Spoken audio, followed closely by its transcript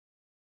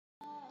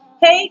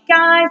Hey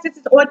guys, this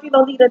is Audrey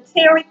Lolita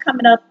Terry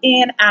coming up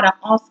in out of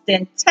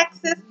Austin,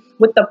 Texas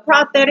with the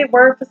prophetic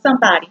word for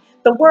somebody.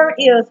 The word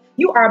is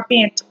you are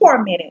being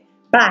tormented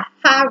by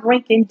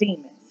high-ranking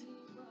demons.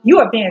 You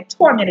are being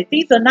tormented.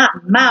 These are not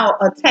mild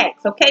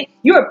attacks, okay?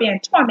 You are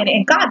being tormented.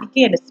 And God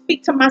began to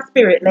speak to my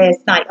spirit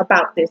last night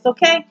about this,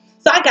 okay?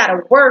 So I got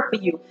a word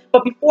for you.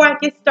 But before I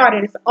get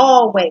started, as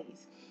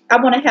always,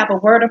 I want to have a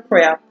word of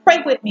prayer.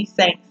 Pray with me,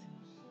 saints.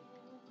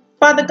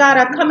 Father God,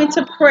 I come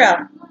into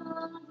prayer.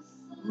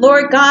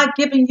 Lord God,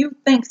 giving you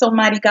thanks,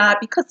 Almighty God,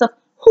 because of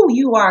who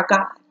you are,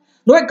 God.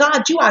 Lord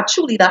God, you are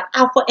truly the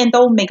Alpha and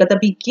the Omega, the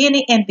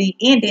beginning and the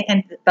ending,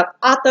 and the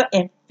author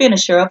and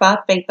finisher of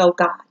our faith, oh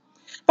God.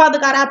 Father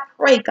God, I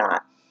pray, God,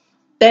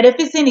 that if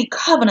it's any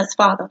covenants,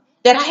 Father,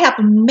 that I have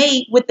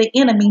made with the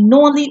enemy,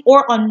 knowingly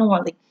or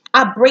unknowingly,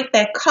 I break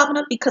that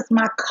covenant because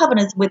my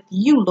covenant is with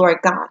you, Lord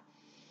God.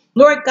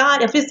 Lord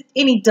God, if it's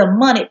any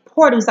demonic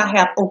portals I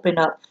have opened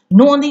up,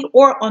 knowingly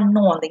or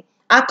unknowingly,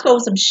 I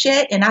close them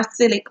shut and I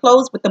seal it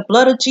closed with the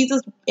blood of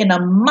Jesus in the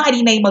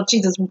mighty name of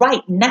Jesus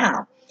right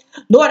now.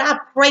 Lord, I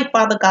pray,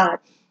 Father God,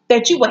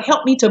 that you will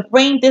help me to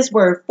bring this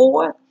word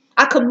forth.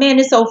 I command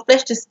this old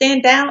flesh to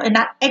stand down, and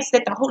I ask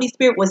that the Holy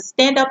Spirit will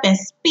stand up and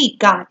speak,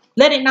 God.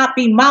 Let it not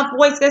be my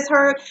voice that's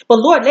heard, but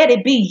Lord, let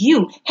it be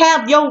you.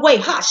 Have your way.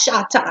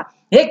 Ha-shata.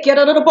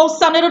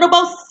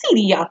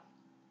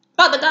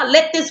 Father God,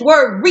 let this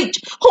word reach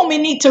whom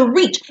it need to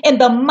reach in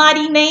the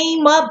mighty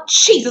name of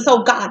Jesus,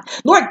 oh God.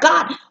 Lord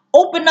God,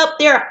 open up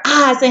their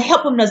eyes and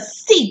help them to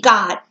see,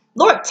 God.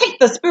 Lord, take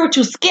the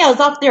spiritual scales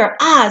off their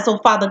eyes, oh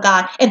Father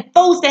God. And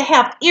those that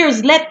have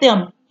ears, let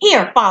them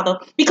hear, Father.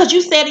 Because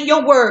you said in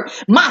your word,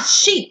 my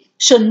sheep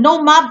should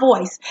know my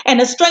voice.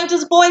 And a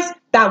stranger's voice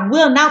thou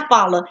will not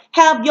follow.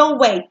 Have your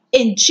way.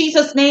 In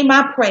Jesus' name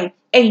I pray.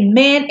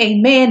 Amen,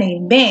 amen,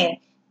 amen.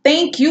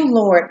 Thank you,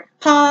 Lord.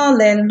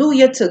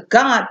 Hallelujah. To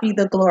God be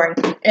the glory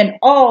and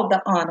all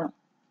the honor.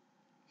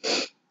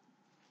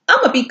 I'm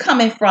going to be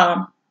coming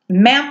from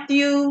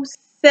Matthew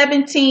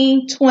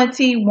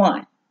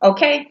 17:21.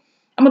 Okay?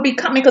 I'm going to be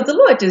coming because the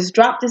Lord just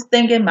dropped this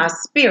thing in my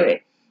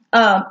spirit.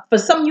 For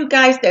some of you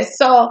guys that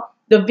saw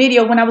the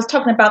video when I was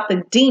talking about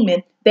the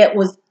demon that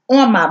was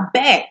on my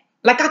back,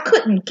 like I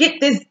couldn't get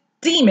this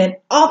demon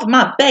off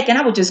my back, and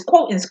I was just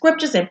quoting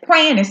scriptures and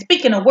praying and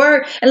speaking a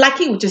word, and like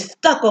he was just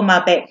stuck on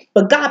my back.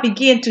 But God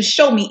began to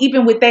show me,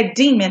 even with that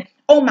demon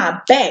on my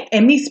back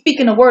and me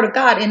speaking the word of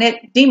God and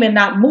that demon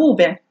not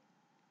moving,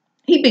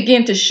 he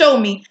began to show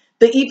me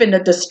even the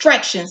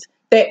distractions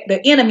that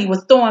the enemy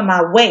was throwing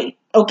my way.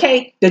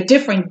 Okay, the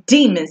different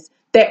demons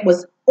that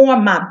was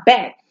on my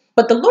back.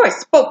 But the Lord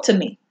spoke to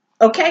me.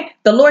 Okay,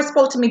 the Lord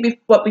spoke to me.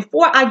 But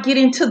before I get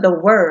into the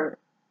word,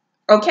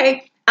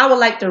 okay, I would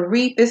like to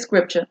read this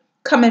scripture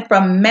coming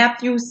from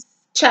Matthew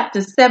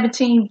chapter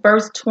 17,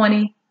 verse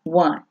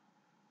 21.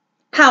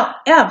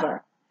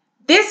 However,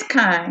 this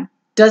kind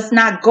does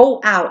not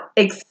go out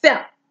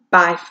except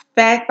by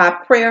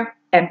prayer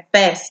and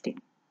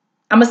fasting.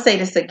 I'm going to say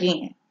this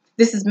again.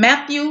 This is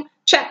Matthew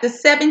chapter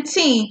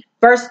 17,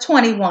 verse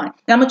 21. Now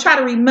I'm going to try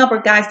to remember,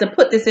 guys, to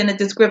put this in the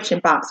description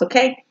box,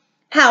 okay?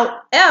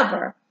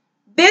 However,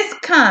 this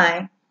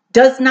kind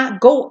does not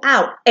go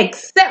out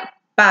except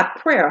by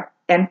prayer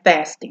and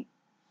fasting.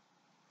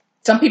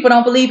 Some people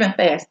don't believe in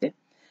fasting.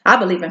 I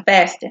believe in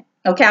fasting.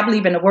 Okay, I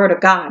believe in the word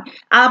of God.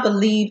 I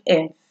believe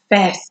in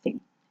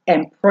fasting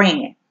and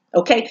praying.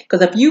 Okay,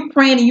 because if you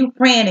praying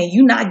and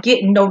you not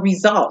getting no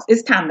results,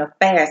 it's time to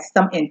fast,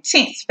 some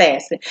intense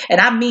fasting. And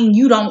I mean,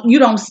 you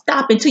don't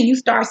stop until you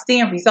start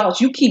seeing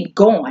results. You keep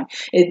going.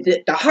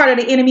 The harder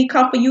the enemy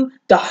come for you,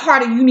 the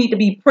harder you need to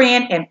be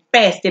praying and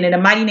fasting in the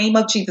mighty name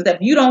of Jesus.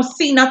 If you don't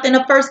see nothing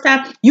the first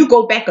time, you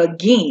go back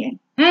again.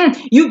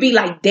 You be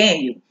like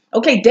Daniel.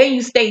 Okay,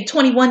 Daniel stayed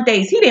 21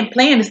 days. He didn't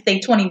plan to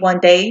stay 21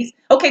 days.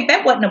 Okay,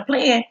 that wasn't a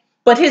plan.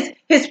 But his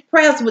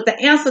prayers with the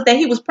answer that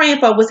he was praying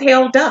for was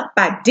held up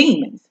by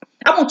demons.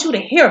 I want you to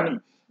hear me.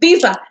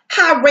 These are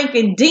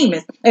high-ranking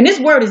demons. And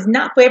this word is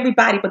not for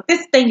everybody, but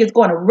this thing is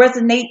going to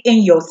resonate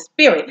in your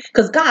spirit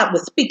because God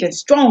was speaking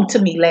strong to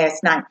me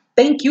last night.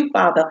 Thank you,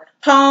 Father.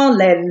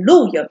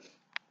 Hallelujah.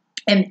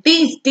 And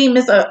these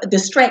demons are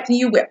distracting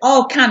you with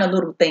all kind of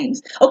little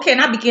things. Okay,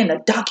 and I begin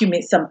to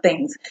document some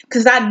things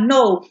because I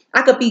know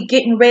I could be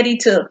getting ready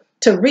to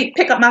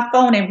pick up my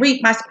phone and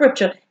read my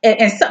scripture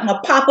and something will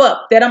pop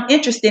up that I'm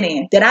interested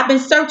in, that I've been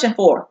searching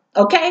for,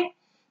 okay?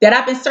 That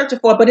I've been searching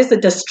for, but it's a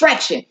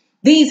distraction.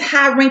 These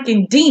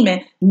high-ranking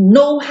demons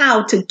know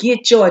how to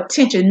get your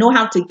attention, know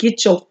how to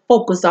get your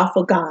focus off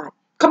of God.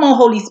 Come on,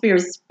 Holy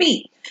Spirit,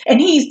 speak. And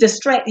he's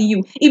distracting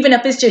you, even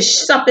if it's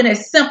just something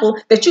as simple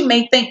that you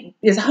may think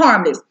is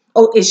harmless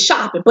or is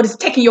shopping, but it's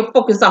taking your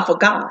focus off of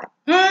God.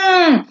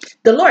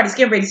 The Lord is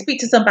getting ready to speak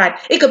to somebody.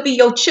 It could be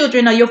your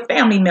children or your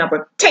family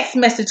member. Text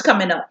message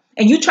coming up.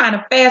 And you trying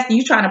to fast and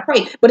you trying to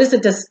pray, but it's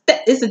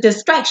a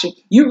distraction.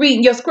 You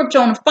reading your scripture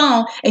on the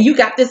phone and you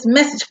got this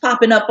message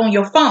popping up on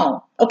your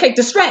phone. Okay,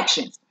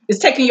 distractions. It's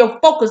taking your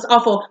focus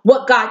off of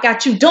what God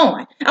got you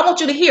doing. I want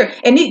you to hear,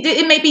 and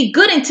it may be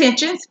good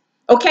intentions.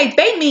 Okay,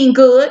 they mean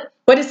good,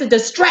 but it's a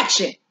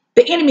distraction.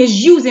 The enemy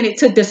is using it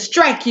to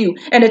distract you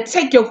and to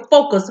take your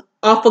focus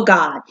off of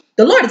God.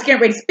 The Lord is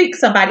getting ready to speak to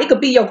somebody. It could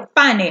be your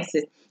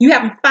finances. You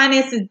having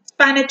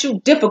financial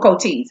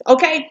difficulties,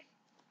 okay?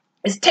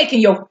 It's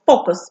taking your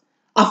focus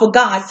off of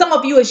God. Some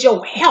of you is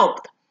your health,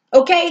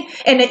 okay?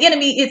 And the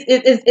enemy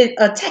is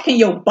attacking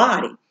your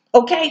body,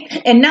 okay?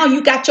 And now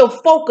you got your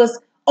focus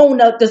on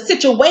the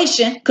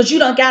situation because you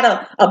done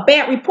got a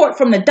bad report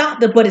from the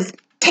doctor, but it's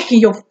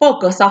taking your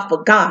focus off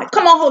of God.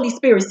 Come on, Holy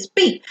Spirit,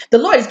 speak. The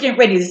Lord is getting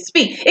ready to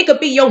speak. It could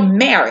be your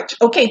marriage,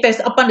 okay,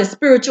 that's up under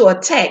spiritual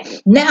attack.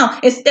 Now,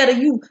 instead of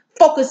you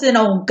focusing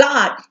on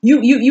God,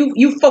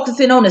 you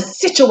focusing on the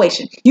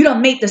situation. You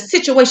don't make the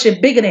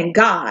situation bigger than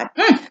God.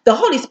 The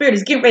Holy Spirit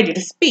is getting ready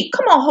to speak.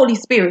 Come on, Holy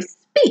Spirit,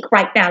 speak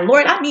right now.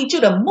 Lord, I need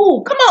you to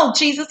move. Come on,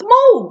 Jesus,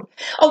 move.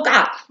 Oh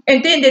God.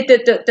 And then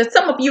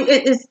some of you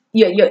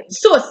you're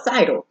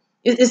suicidal.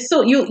 It's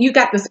so you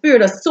got the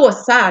spirit of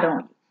suicide on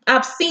you.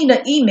 I've seen the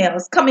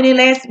emails coming in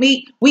last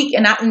week,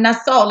 and I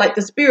saw like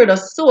the spirit of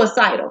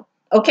suicidal,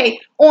 okay,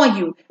 on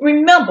you.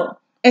 Remember,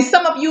 and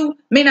some of you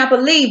may not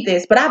believe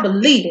this, but I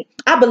believe it.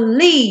 I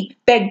believe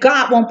that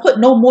God won't put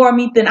no more on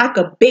me than I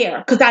could bear,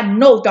 because I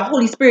know the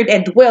Holy Spirit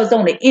that dwells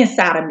on the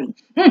inside of me.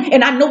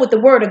 And I know what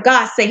the word of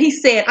God said. He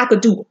said I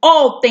could do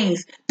all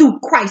things through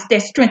Christ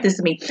that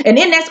strengthens me. And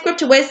in that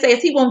scripture where it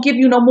says he won't give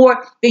you no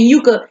more than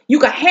you could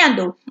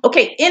handle.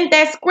 Okay, in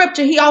that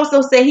scripture, he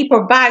also said he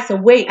provides a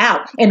way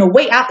out. And the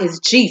way out is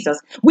Jesus.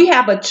 We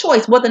have a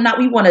choice whether or not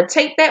we want to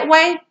take that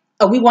way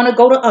or we want to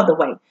go the other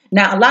way.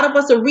 Now, a lot of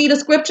us will read a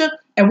scripture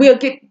and we'll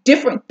get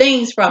different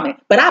things from it.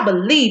 But I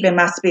believe in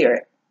my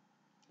spirit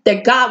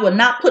that God will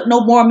not put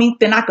no more on me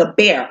than I could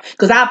bear.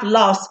 Because I've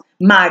lost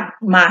my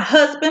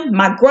husband,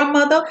 my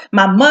grandmother,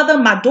 my mother,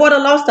 my daughter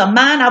lost her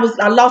mind.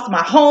 I lost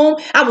my home.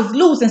 I was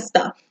losing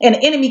stuff. And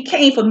the enemy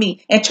came for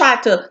me and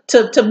tried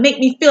to make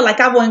me feel like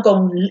I wasn't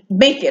going to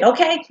make it.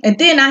 Okay. And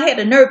then I had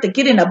the nerve to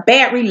get in a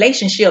bad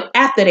relationship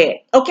after that.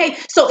 Okay.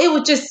 So it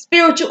was just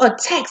spiritual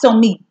attacks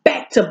on me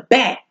back to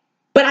back.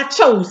 But I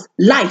chose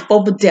life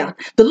over death.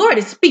 The Lord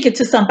is speaking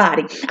to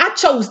somebody. I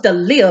chose to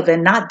live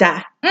and not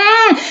die.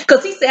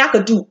 Because he said I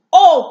could do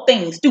all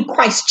things through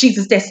Christ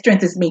Jesus that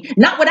strengthens me.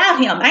 Not without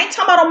him. I ain't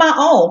talking about on my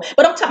own,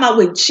 but I'm talking about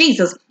with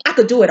Jesus. I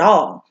could do it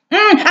all.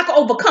 I could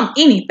overcome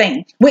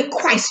anything with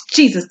Christ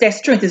Jesus that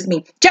strengthens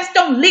me. Just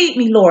don't lead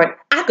me, Lord.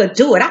 I could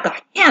do it. I could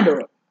handle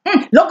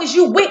it. Long as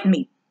you with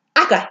me,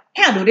 I could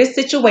handle this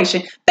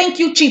situation. Thank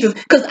you, Jesus,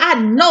 because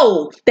I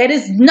know that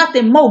it's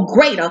nothing more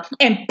greater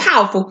and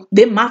powerful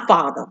than my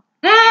Father.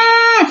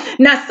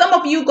 Now, some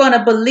of you going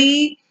to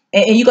believe,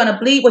 and you're going to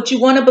believe what you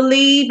want to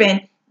believe,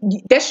 and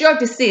that's your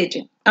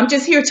decision. I'm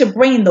just here to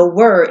bring the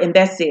word, and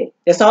that's it.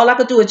 That's all I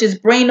could do is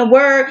just bring the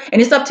word, and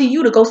it's up to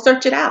you to go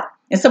search it out.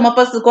 And some of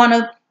us are going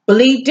to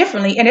believe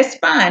differently, and it's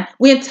fine.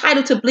 We're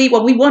entitled to believe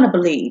what we want to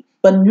believe,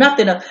 but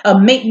nothing will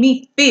make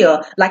me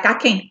feel like I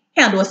can't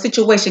handle a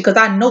situation, because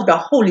I know the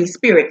Holy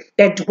Spirit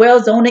that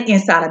dwells on the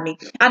inside of me.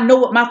 I know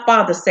what my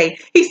Father say.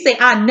 He say,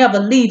 I never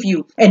leave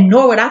you, and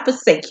nor would I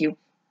forsake you.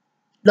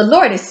 The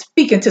Lord is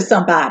speaking to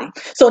somebody.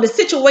 So the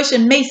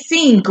situation may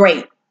seem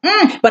great,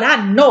 but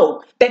I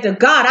know that the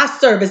God I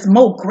serve is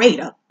more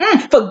greater.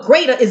 For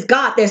greater is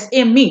God that's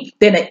in me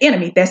than the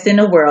enemy that's in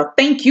the world.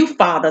 Thank you,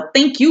 Father.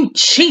 Thank you,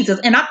 Jesus.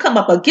 And I come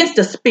up against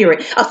the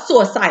spirit of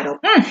suicidal.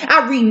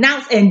 I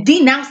renounce and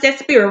denounce that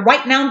spirit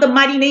right now in the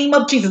mighty name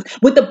of Jesus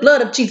with the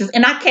blood of Jesus.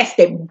 And I cast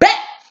it back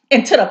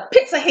into the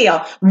pits of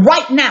hell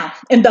right now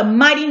in the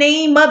mighty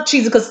name of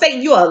Jesus. Because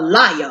Satan, you're a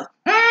liar.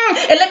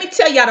 And let me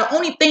tell y'all, the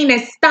only thing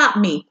that stopped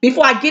me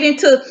before I get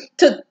into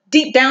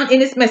deep down in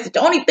this message,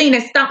 the only thing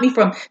that stopped me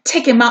from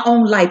taking my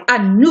own life, I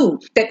knew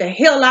that the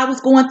hell I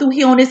was going through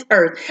here on this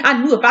earth, I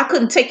knew if I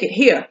couldn't take it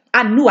here,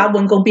 I knew I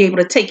wasn't going to be able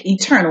to take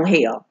eternal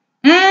hell.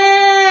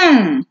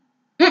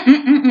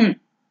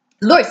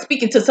 Lord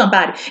speaking to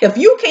somebody. If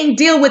you can't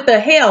deal with the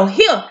hell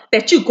here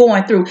that you're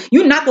going through,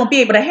 you're not going to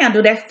be able to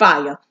handle that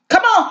fire.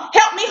 Come on,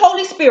 help me,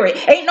 Holy Spirit.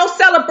 Ain't no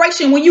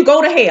celebration when you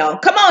go to hell.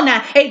 Come on now.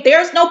 Hey,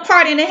 there's no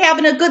partying and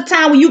having a good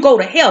time when you go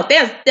to hell.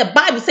 The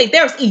Bible says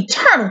there's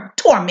eternal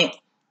torment.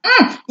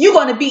 You're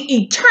going to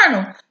be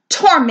eternal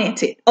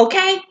tormented,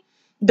 okay?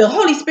 The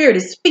Holy Spirit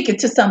is speaking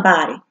to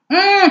somebody.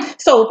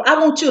 So I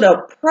want you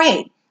to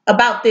pray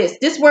about this.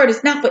 This word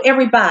is not for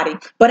everybody,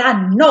 but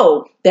I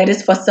know that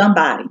it's for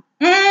somebody.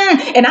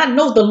 And I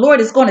know the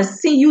Lord is going to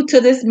send you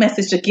to this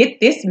message to get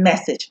this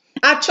message.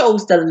 I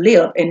chose to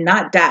live and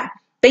not die.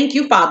 Thank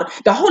you, Father.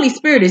 The Holy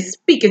Spirit is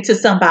speaking to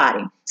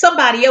somebody.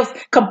 Somebody else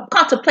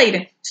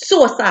contemplating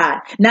suicide.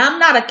 Now, I'm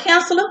not a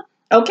counselor,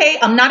 okay?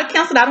 I'm not a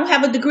counselor. I don't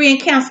have a degree in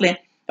counseling,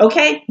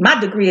 okay? My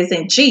degree is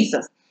in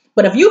Jesus.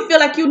 But if you feel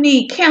like you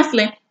need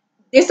counseling,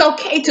 it's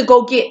okay to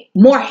go get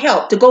more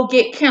help, to go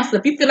get counseling.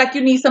 If you feel like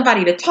you need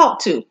somebody to talk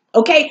to,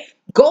 okay?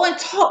 Go and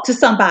talk to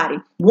somebody.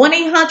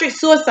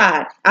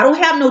 1-800-SUICIDE. I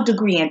don't have no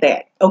degree in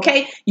that,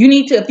 okay?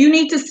 If you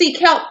need to seek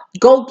help,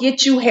 go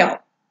get you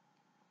help.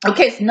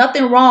 Okay, it's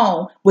nothing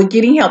wrong with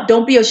getting help.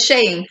 Don't be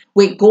ashamed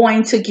with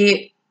going to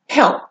get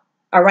help.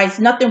 All right, it's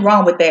nothing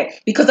wrong with that,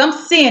 because I'm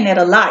seeing that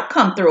a lot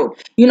come through.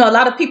 You know, a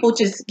lot of people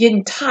just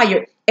getting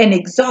tired and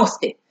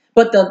exhausted.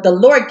 But the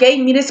Lord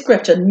gave me this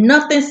scripture.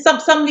 Nothing,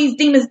 some of these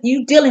demons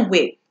you dealing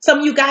with, some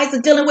of you guys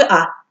are dealing with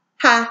a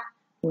high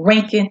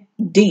ranking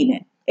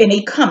demon. And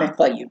they coming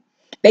for you.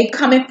 They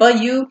coming for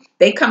you.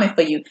 They coming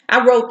for you.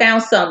 I wrote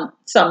down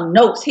some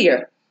notes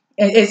here.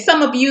 And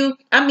some of you,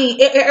 I mean,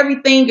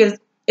 everything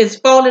is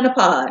falling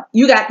apart.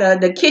 You got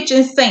the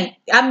kitchen sink.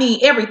 I mean,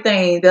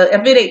 everything.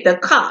 If it ain't the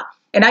car.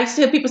 And I used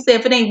to hear people say,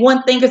 if it ain't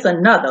one thing, it's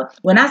another.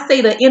 When I say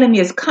the enemy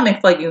is coming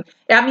for you,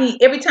 I mean,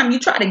 every time you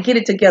try to get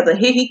it together,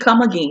 here he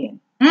come again.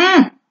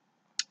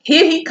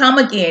 Here he come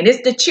again.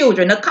 It's the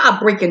children, the car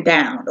breaking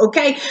down,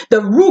 okay?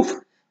 The roof,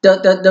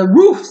 the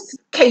roof's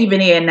caving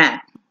in now,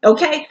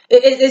 okay?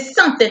 It's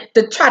something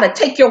to try to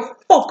take your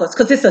focus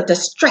because it's a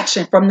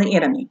distraction from the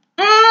enemy.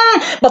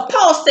 But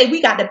Paul said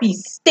we got to be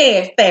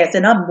steadfast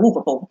and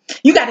unmovable.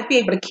 You got to be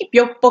able to keep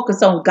your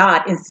focus on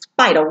God in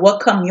spite of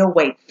what come your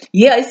way.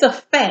 Yeah, it's a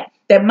fact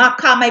that my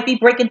car might be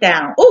breaking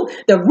down. Oh,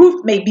 the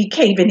roof may be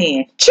caving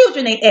in.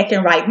 Children ain't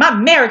acting right. My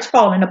marriage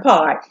falling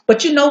apart.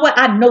 But you know what?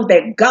 I know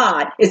that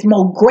God is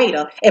more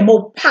greater and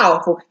more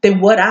powerful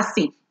than what I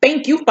see.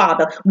 Thank you,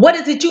 Father. What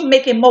is it you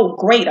making more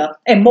greater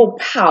and more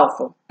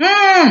powerful?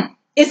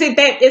 Is it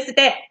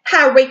that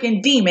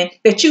high-ranking demon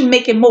that you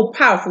making more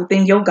powerful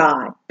than your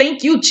God?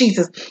 Thank you,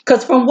 Jesus.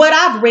 Because from what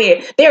I've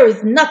read, there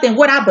is nothing,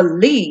 what I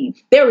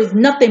believe, there is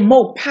nothing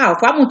more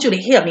powerful. I want you to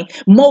hear me,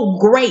 more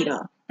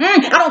greater.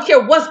 I don't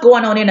care what's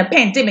going on in a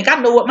pandemic. I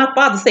know what my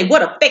father said.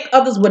 What affect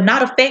others will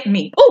not affect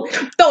me. Oh,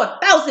 though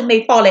 1,000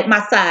 may fall at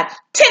my side,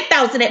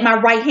 10,000 at my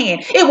right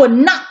hand, it will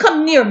not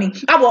come near me.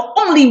 I will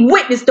only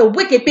witness the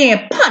wicked being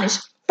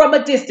punished from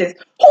a distance.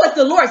 Who is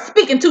the Lord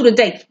speaking to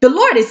today? The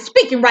Lord is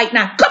speaking right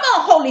now. Come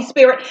on, Holy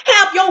Spirit,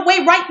 have your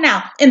way right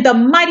now in the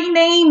mighty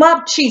name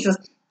of Jesus.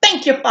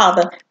 Thank you,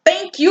 Father.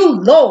 Thank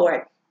you,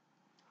 Lord.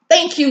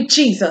 Thank you,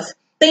 Jesus.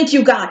 Thank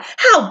you, God.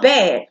 How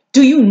bad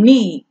do you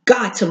need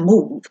God to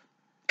move?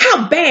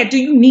 How bad do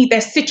you need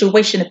that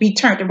situation to be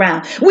turned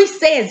around? We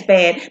say it's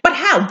bad, but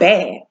how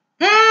bad?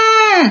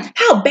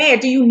 How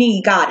bad do you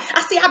need God?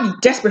 I be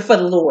desperate for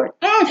the Lord.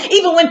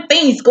 Even when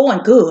things going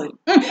good.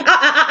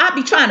 I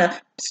be trying to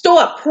store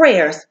up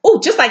prayers. Oh,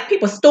 just like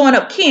people storing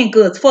up canned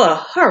goods for a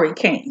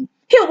hurricane.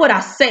 Hear what I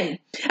say.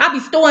 I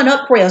be storing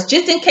up prayers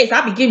just in case.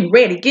 I be getting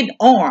ready, getting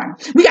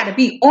armed. We got to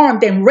be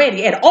armed and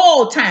ready at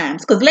all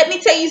times. Because let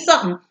me tell you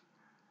something.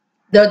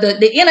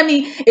 The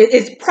enemy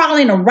is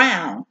prowling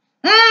around.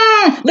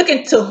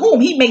 Looking to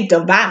whom he may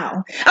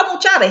devour. I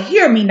want y'all to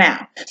hear me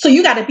now. So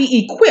you got to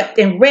be equipped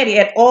and ready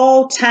at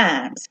all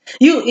times.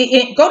 Go to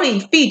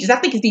Ephesians. I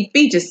think it's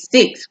Ephesians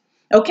 6.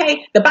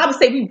 Okay, the Bible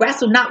says we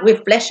wrestle not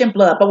with flesh and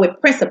blood, but with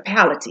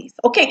principalities.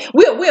 Okay,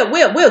 we're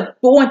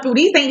going through.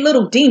 These ain't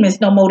little demons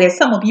no more that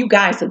some of you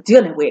guys are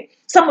dealing with.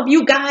 Some of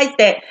you guys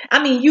that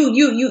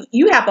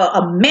you have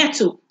a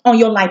mantle on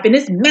your life, and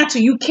this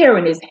mantle you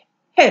carrying is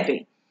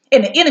heavy,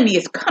 and the enemy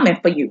is coming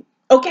for you.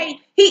 Okay,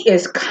 he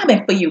is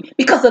coming for you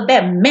because of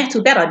that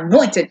mantle, that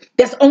anointing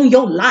that's on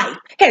your life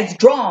has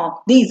drawn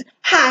these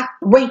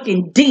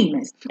high-ranking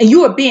demons, and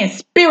you are being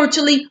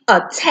spiritually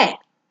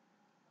attacked.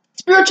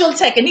 Spiritual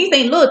attack, and these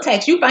ain't little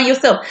attacks. You find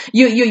yourself,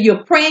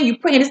 you're praying,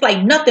 it's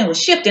like nothing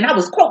was shifting. I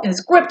was quoting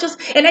scriptures,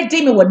 and that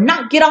demon would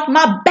not get off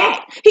my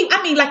back.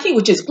 Like he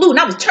was just flew, and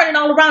I was turning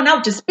all around. I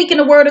was just speaking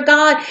the word of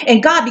God,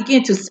 and God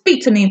began to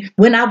speak to me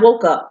when I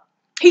woke up.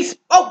 He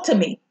spoke to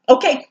me.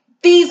 Okay,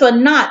 these are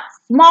not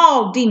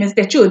small demons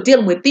that you're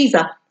dealing with. These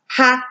are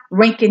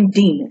high-ranking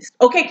demons.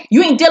 Okay,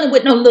 you ain't dealing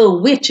with no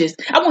little witches.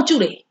 I want you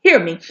to hear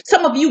me.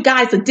 Some of you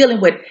guys are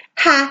dealing with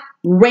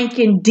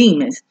high-ranking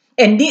demons.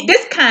 And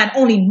this kind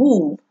only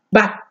move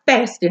by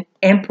fasting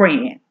and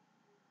praying.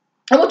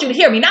 I want you to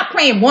hear me. Not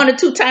praying 1 or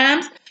 2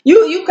 times.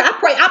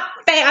 I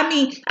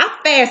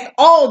fast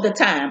all the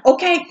time.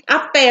 Okay,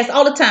 I fast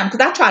all the time because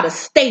I try to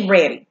stay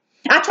ready.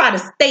 I try to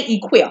stay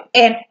equipped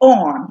and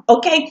armed.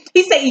 Okay,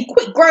 he said,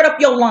 equip, gird up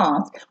your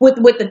loins with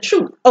the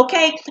truth.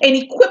 Okay, and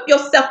equip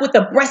yourself with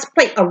the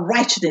breastplate of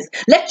righteousness.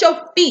 Let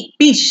your feet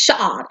be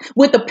shod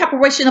with the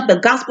preparation of the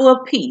gospel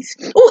of peace.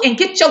 Ooh, and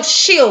get your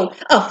shield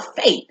of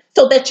faith,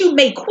 so that you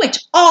may quench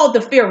all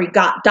the fiery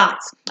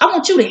dots. I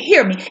want you to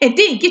hear me. And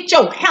then get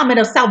your helmet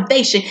of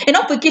salvation. And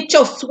don't forget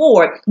your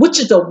sword, which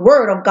is the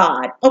word of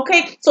God.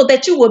 Okay? So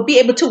that you will be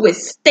able to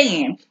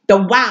withstand the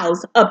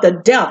wiles of the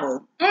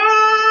devil.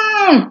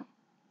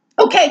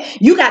 Okay?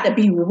 You got to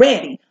be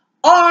ready.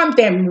 Armed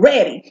and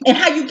ready. And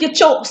how you get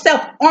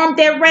yourself armed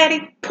and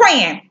ready?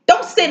 Praying.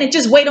 Don't sit and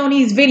just wait on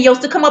these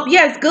videos to come up.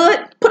 Yeah, it's good.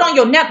 Put on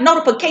your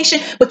notification,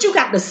 but you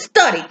got to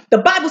study. The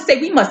Bible says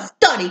we must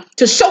study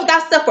to show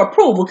thyself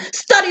approval.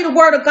 Study the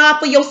word of God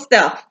for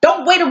yourself. Don't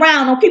Don't wait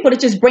around on people to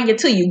just bring it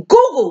to you.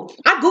 Google.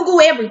 I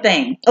Google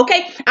everything.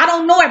 Okay. I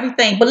don't know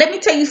everything, but let me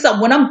tell you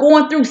something. When I'm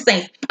going through,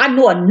 saints, I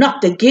know enough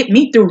to get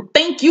me through.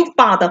 Thank you,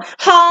 Father.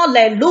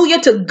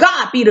 Hallelujah. To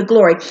God be the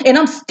glory. And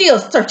I'm still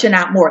searching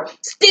out more,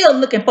 still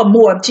looking for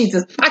more of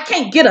Jesus. I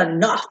can't get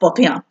enough of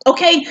him.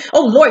 Okay.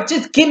 Oh Lord,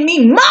 just give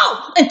me more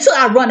until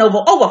I run over.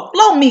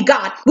 Overflow me,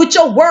 God, with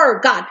your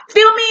word, God.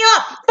 Fill me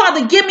up,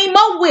 Father. Give me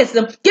more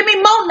wisdom. Give me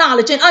more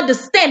knowledge and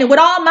understanding with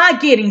all my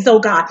gettings, oh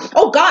God.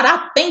 Oh God,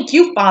 I thank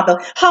you, Father.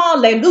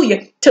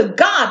 Hallelujah. To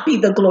God be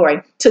the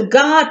glory. To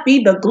God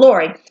be the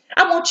glory.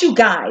 I want you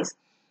guys,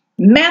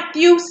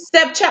 Matthew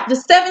chapter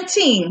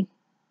 17,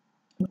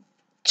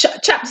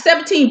 chapter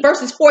 17,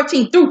 verses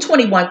 14 through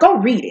 21. Go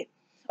read it.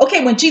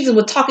 Okay, when Jesus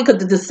was talking,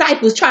 because the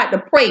disciples tried to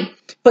pray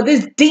for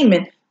this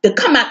demon to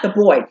come out the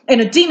boy,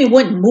 and the demon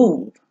wouldn't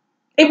move.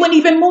 It wouldn't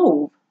even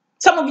move.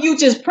 Some of you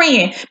just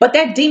praying, but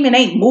that demon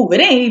ain't moving.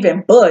 It ain't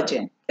even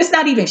budging. It's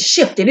not even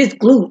shifting. It's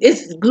glued.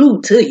 It's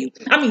glued to you.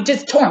 I mean,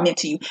 just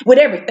tormenting you with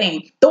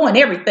everything, throwing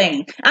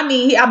everything. I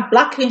mean, I'm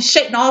blocking,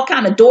 shutting all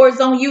kind of doors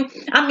on you.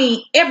 I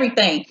mean,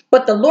 everything.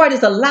 But the Lord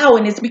is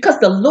allowing this because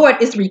the Lord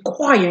is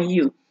requiring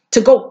you to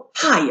go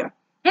higher.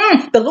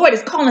 The Lord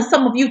is calling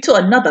some of you to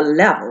another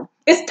level.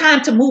 It's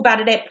time to move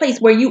out of that place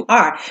where you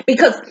are,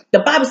 because the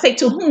Bible says,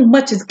 to whom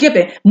much is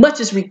given, much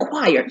is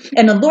required.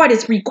 And the Lord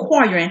is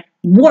requiring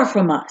more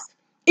from us.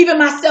 Even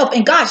myself,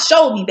 and God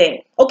showed me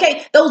that.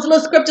 Okay, those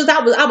little scriptures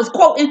I was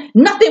quoting,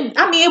 nothing.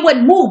 I mean, it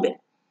wasn't moving.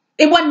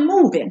 It wasn't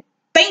moving.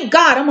 Thank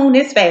God I'm on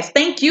this fast.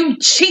 Thank you,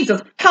 Jesus.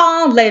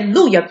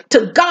 Hallelujah.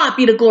 To God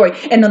be the glory.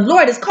 And the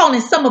Lord is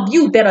calling some of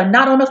you that are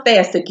not on a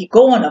fast to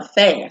go on a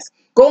fast.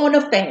 Go on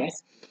a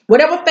fast.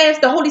 Whatever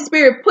fast the Holy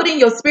Spirit put in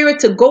your spirit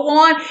to go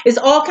on, it's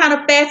all kind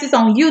of fasts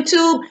on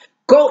YouTube.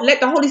 Go, let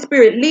the Holy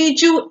Spirit lead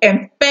you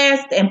and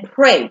fast and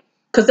pray.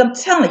 Because I'm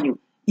telling you,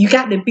 we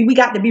got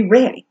to be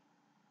ready.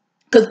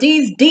 Because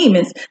these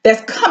demons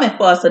that's coming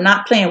for us are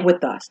not playing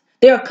with us.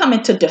 They are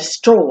coming to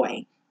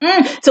destroy.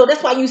 So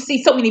that's why you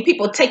see so many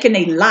people taking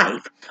their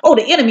life. Oh,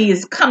 the enemy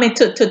is coming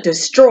to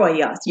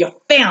destroy us, your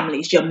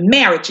families, your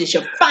marriages,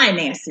 your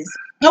finances.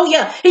 Oh,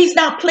 yeah, he's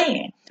not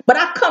playing. But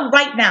I come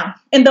right now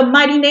in the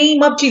mighty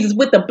name of Jesus,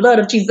 with the blood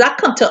of Jesus. I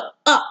come to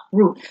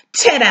uproot,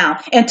 tear down,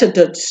 and to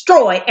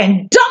destroy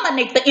and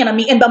dominate the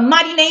enemy in the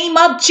mighty name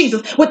of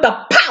Jesus with the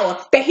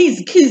power that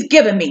he's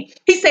given me.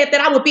 He said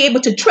that I would be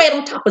able to tread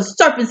on top of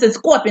serpents and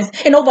scorpions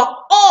and over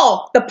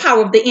all the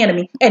power of the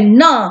enemy, and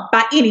none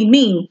by any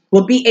means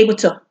will be able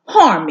to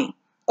harm me.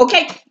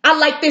 Okay, I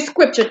like this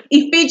scripture,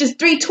 Ephesians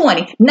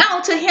 3:20. Now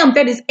to him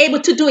that is able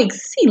to do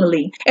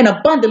exceedingly and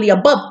abundantly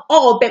above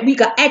all that we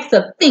could ask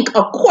or think,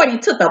 according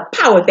to the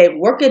power that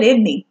worketh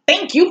in me.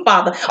 Thank you,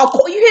 Father.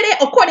 You hear that?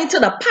 According to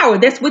the power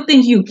that's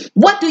within you.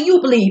 What do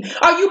you believe?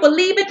 Are you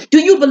believing? Do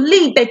you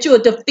believe that you are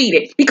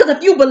defeated? Because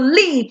if you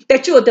believe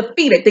that you are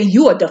defeated, then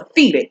you are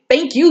defeated.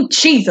 Thank you,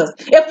 Jesus.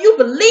 If you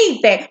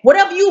believe that,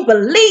 whatever you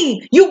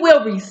believe, you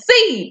will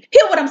receive.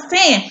 Hear what I'm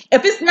saying?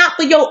 If it's not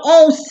for your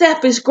own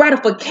selfish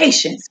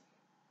gratifications,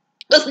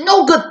 there's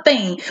no good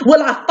thing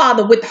will our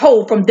Father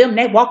withhold from them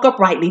that walk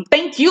uprightly.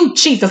 Thank you,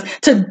 Jesus.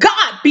 To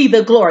God be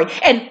the glory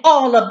and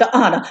all of the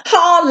honor.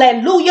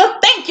 Hallelujah.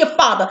 Thank you,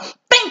 Father.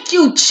 Thank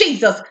you,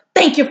 Jesus.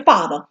 Thank you,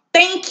 Father.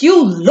 Thank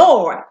you,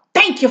 Lord.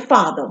 Thank you,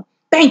 Father.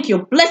 Thank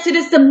you. Blessed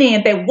is the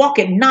man that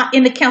walketh not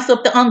in the counsel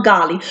of the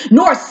ungodly,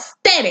 nor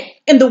standeth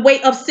in the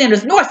way of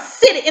sinners, nor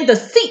sitteth in the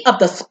seat of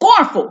the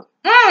scornful.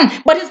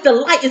 But his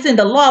delight is in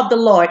the law of the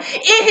Lord.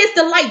 In his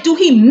delight do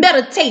he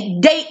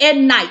meditate day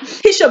and night.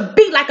 He shall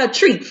be like a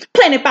tree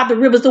planted by the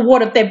rivers of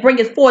water that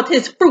bringeth forth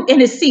his fruit in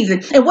his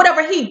season. And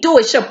whatever he do,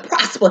 it shall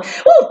prosper.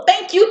 Oh,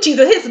 thank you,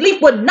 Jesus. His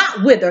leaf will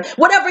not wither.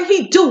 Whatever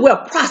he do will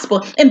prosper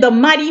in the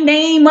mighty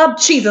name of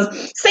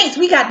Jesus. Saints,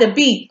 we got to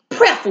be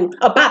prayerful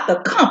about the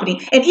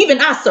company and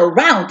even our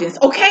surroundings,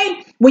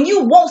 okay? When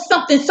you want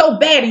something so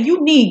bad and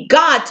you need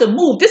God to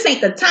move, this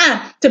ain't the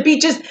time to be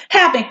just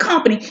having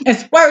company and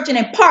splurging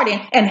and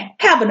partying and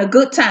having a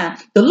good time.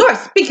 The Lord's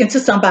speaking to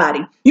somebody.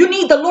 You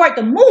need the Lord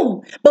to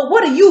move, but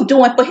what are you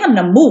doing for him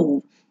to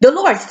move? The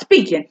Lord's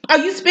speaking. Are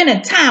you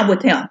spending time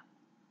with him?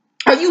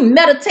 Are you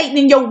meditating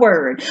in your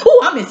word?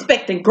 Oh, I'm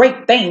expecting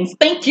great things.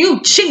 Thank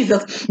you,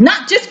 Jesus.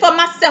 Not just for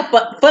myself,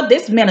 but for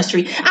this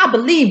ministry. I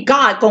believe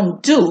God gonna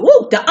do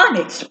the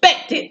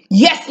unexpected.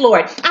 Yes,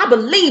 Lord. I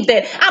believe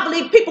that. I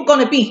believe people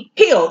gonna be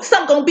healed.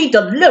 Some gonna be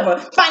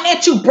delivered.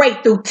 Financial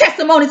breakthrough.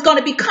 Testimonies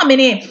gonna be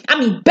coming in. I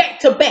mean, back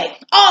to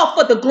back. All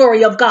for the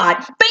glory of God.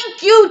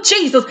 Thank you,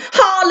 Jesus.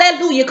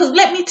 Hallelujah. Because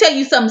let me tell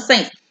you something,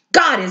 saints.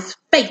 God is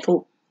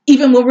faithful,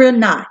 even when we're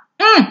not.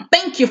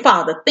 Thank you,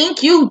 Father.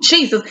 Thank you,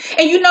 Jesus.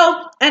 And you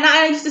know, and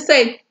I used to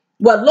say,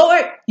 well,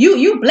 Lord,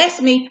 you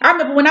blessed me. I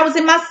remember when I was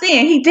in my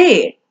sin, he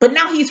did. But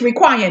now he's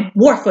requiring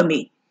more from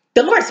me.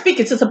 The Lord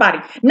speaking to somebody.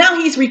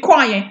 Now he's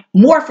requiring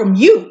more from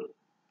you.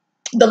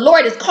 The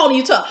Lord is calling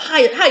you to a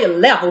higher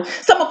level.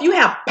 Some of you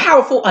have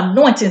powerful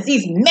anointings,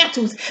 these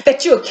mantles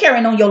that you're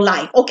carrying on your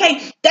life.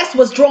 Okay, that's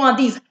what's drawing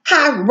these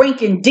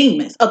high-ranking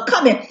demons are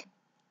coming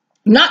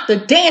Not to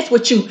dance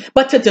with you,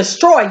 but to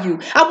destroy you.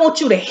 I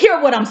want you to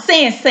hear what I'm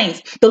saying,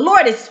 saints. The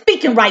Lord is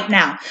speaking right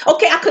now.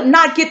 Okay, I could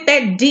not get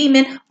that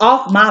demon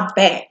off my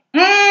back.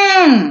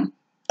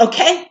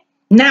 Okay,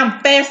 now I'm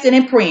fasting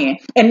and praying.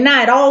 And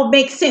now it all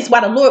makes sense why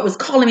the Lord was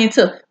calling me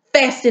into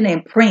fasting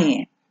and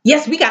praying.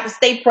 Yes, we got to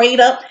stay prayed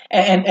up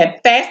and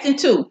fasting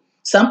too.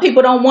 Some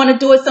people don't want to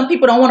do it. Some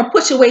people don't want to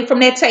push away from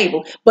that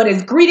table. But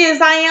as greedy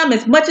as I am,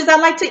 as much as I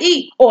like to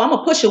eat, I'm going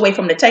to push away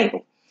from the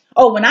table.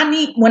 Oh, when I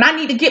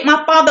need to get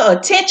my Father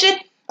attention,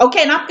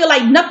 okay, and I feel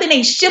like nothing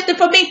ain't shifting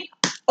for me,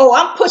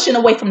 I'm pushing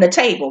away from the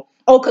table.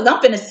 Because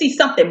I'm finna see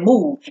something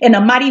move. In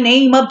the mighty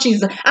name of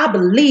Jesus, I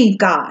believe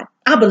God.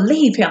 I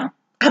believe him.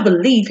 I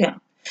believe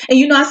him.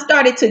 And I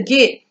started to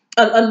get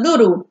a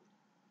little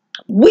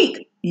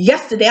weak.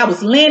 Yesterday, I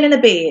was laying in the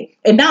bed,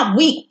 and not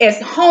weak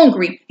as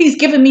hungry. He's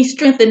giving me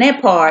strength in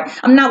that part.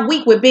 I'm not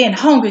weak with being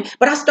hungry,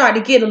 but I started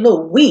to get a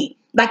little weak,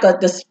 like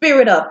the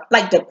spirit of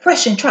like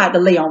depression tried to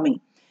lay on me.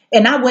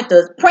 And I went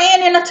to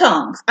praying in the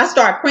tongues. I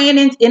started praying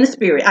in the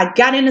spirit. I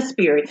got in the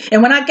spirit.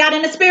 And when I got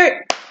in the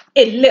spirit,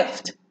 it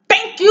lifted.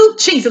 Thank you,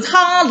 Jesus.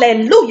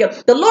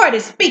 Hallelujah. The Lord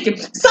is speaking.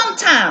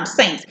 Sometimes,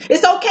 saints,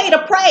 it's okay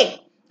to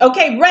pray.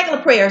 Okay,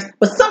 regular prayers.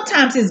 But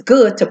sometimes it's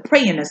good to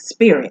pray in the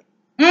spirit.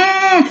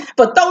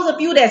 For those of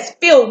you that's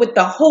filled with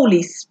the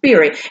Holy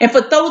Spirit. And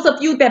for those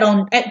of you that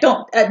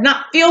don't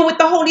not filled with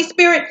the Holy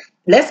Spirit,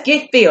 let's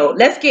get filled.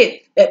 Let's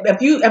get,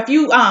 if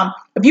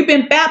you've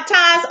been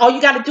baptized, all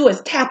you got to do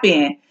is tap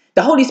in.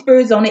 The Holy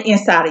Spirit is on the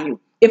inside of you.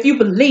 If you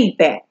believe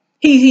that,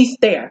 he's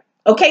there.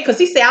 Okay, because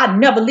he said, I'll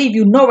never leave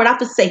you, nor will I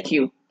forsake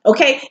you.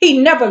 Okay, he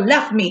never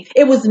left me.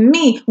 It was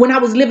me when I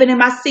was living in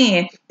my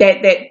sin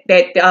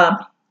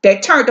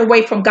that turned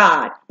away from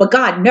God. But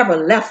God never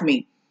left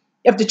me.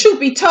 If the truth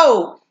be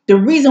told, the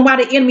reason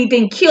why the enemy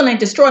didn't kill and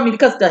destroy me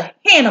because the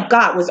hand of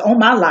God was on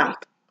my life.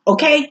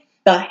 Okay?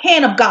 The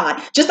hand of God,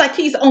 just like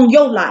he's on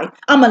your life.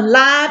 I'm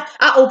alive.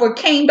 I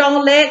overcame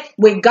all that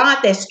with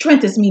God that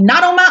strengthens me.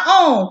 Not on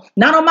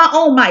my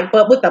own might,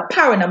 but with the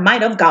power and the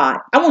might of God.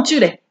 I want you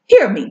to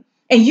hear me.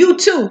 And you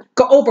too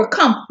can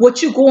overcome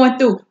what you're going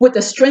through with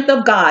the strength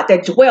of God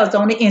that dwells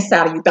on the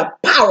inside of you. The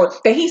power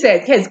that he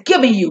says has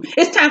given you.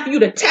 It's time for you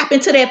to tap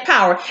into that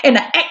power and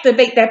to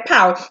activate that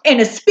power and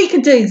to speak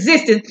into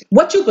existence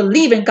what you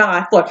believe in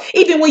God for.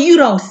 Even when you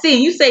don't see it,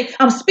 you say,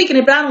 I'm speaking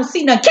it, but I don't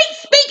see nothing. Keep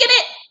speaking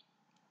it.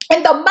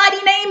 In the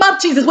mighty name of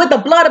Jesus, with the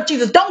blood of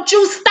Jesus, don't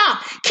you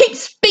stop. Keep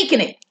speaking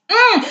it.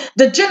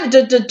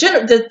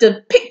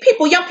 The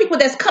people, young people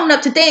that's coming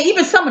up today,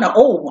 even some of the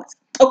old ones.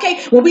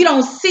 Okay, when we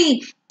don't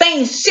see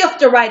things shift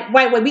the right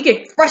way, we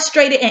get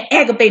frustrated and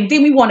aggravated.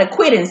 Then we want to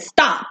quit and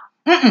stop.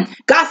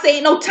 God say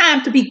ain't no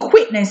time to be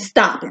quitting and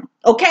stopping.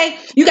 Okay,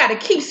 you got to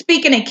keep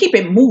speaking and keep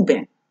it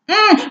moving.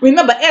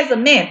 Remember, as a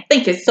man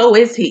thinketh, so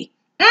is he.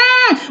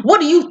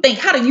 What do you think?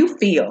 How do you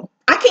feel?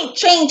 I can't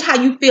change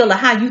how you feel or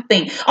how you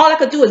think. All I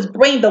could do is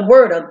bring the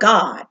word of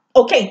God,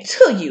 okay,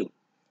 to you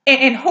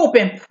and hope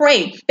and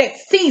pray that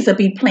seeds will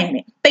be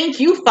planted. Thank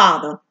you,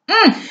 Father.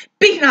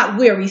 Be not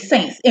weary,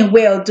 saints, in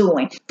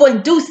well-doing. For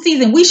in due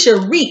season we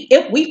shall reap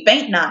if we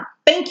faint not.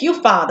 Thank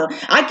you, Father.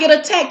 I get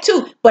attacked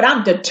too, but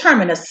I'm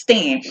determined to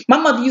stand. My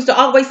mother used to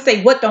always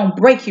say, what don't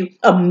break you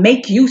or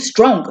make you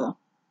stronger.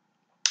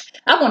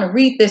 I want to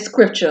read this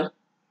scripture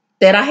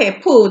that I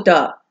had pulled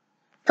up.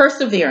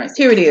 Perseverance.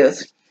 Here it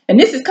is. And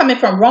this is coming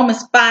from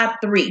Romans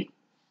 5:3.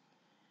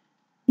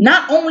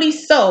 Not only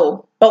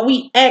so, but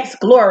we ask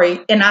glory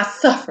in our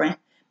suffering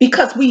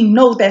because we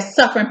know that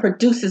suffering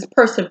produces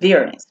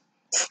perseverance.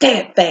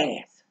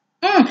 Steadfast.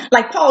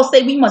 Like Paul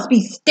said, we must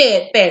be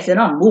steadfast and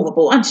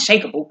unmovable,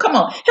 unshakable. Come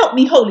on, help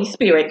me, Holy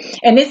Spirit.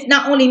 And it's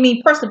not only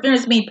mean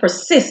perseverance, mean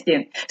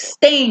persistent,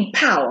 staying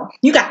power.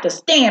 You got the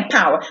staying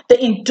power, the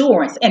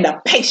endurance, and the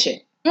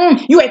patience.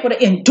 You able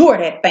to endure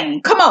that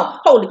thing. Come on,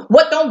 holy.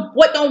 What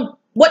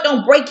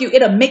don't break you?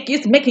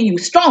 It's making you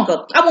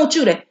stronger. I want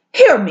you to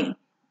hear me.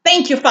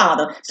 Thank you,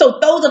 Father. So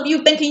those of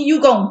you thinking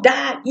you gonna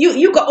die,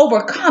 you can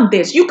overcome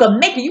this. You can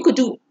make it. You could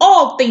do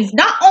all things,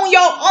 not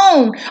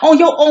on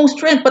your own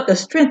strength, but the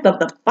strength of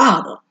the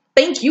Father.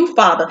 Thank you,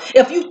 Father.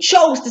 If you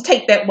chose to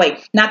take that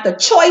way, now the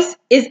choice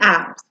is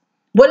ours.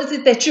 What is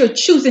it that you're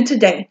choosing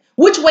today?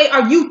 Which way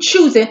are you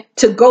choosing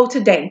to go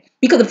today?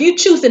 Because if you're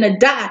choosing to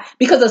die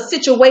because of a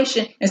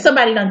situation and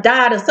somebody done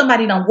died or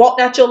somebody done walked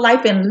out your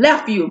life and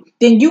left you,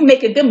 then you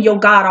making them your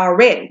God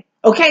already.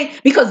 Okay?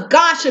 Because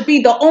God should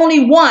be the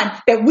only one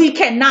that we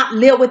cannot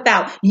live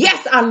without.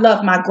 Yes, I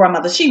love my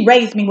grandmother. She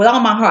raised me with all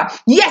my heart.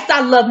 Yes,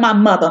 I love my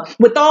mother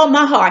with all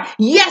my heart.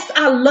 Yes,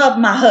 I love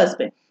my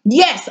husband.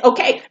 Yes,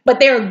 okay, but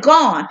they're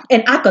gone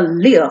and I could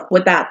live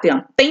without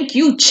them. Thank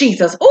you,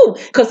 Jesus. Oh,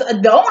 because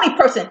the only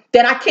person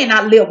that I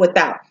cannot live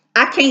without,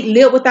 I can't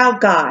live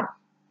without God,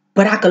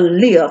 but I could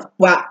live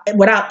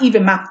without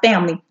even my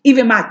family,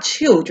 even my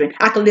children,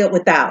 I could live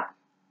without.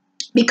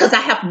 Because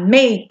I have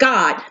made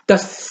God the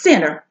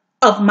center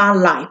of my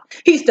life.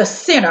 He's the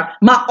center,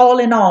 my all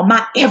in all,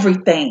 my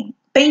everything.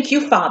 Thank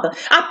you, Father.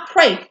 I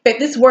pray that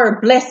this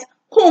word bless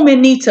whom it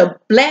need to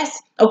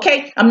bless.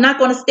 Okay, I'm not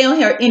going to stay on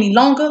here any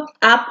longer.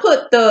 I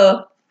put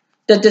the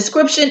the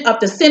description of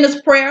the sinner's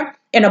prayer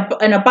in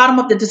the bottom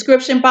of the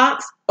description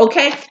box.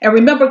 Okay. And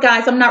remember,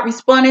 guys, I'm not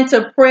responding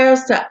to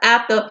prayers to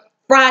after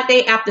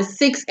Friday after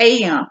 6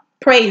 a.m.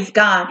 Praise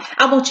God.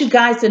 I want you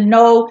guys to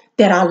know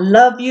that I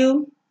love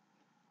you.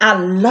 I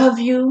love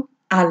you.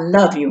 I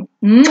love you.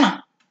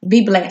 Mwah.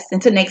 Be blessed.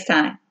 Until next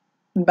time.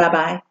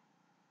 Bye-bye.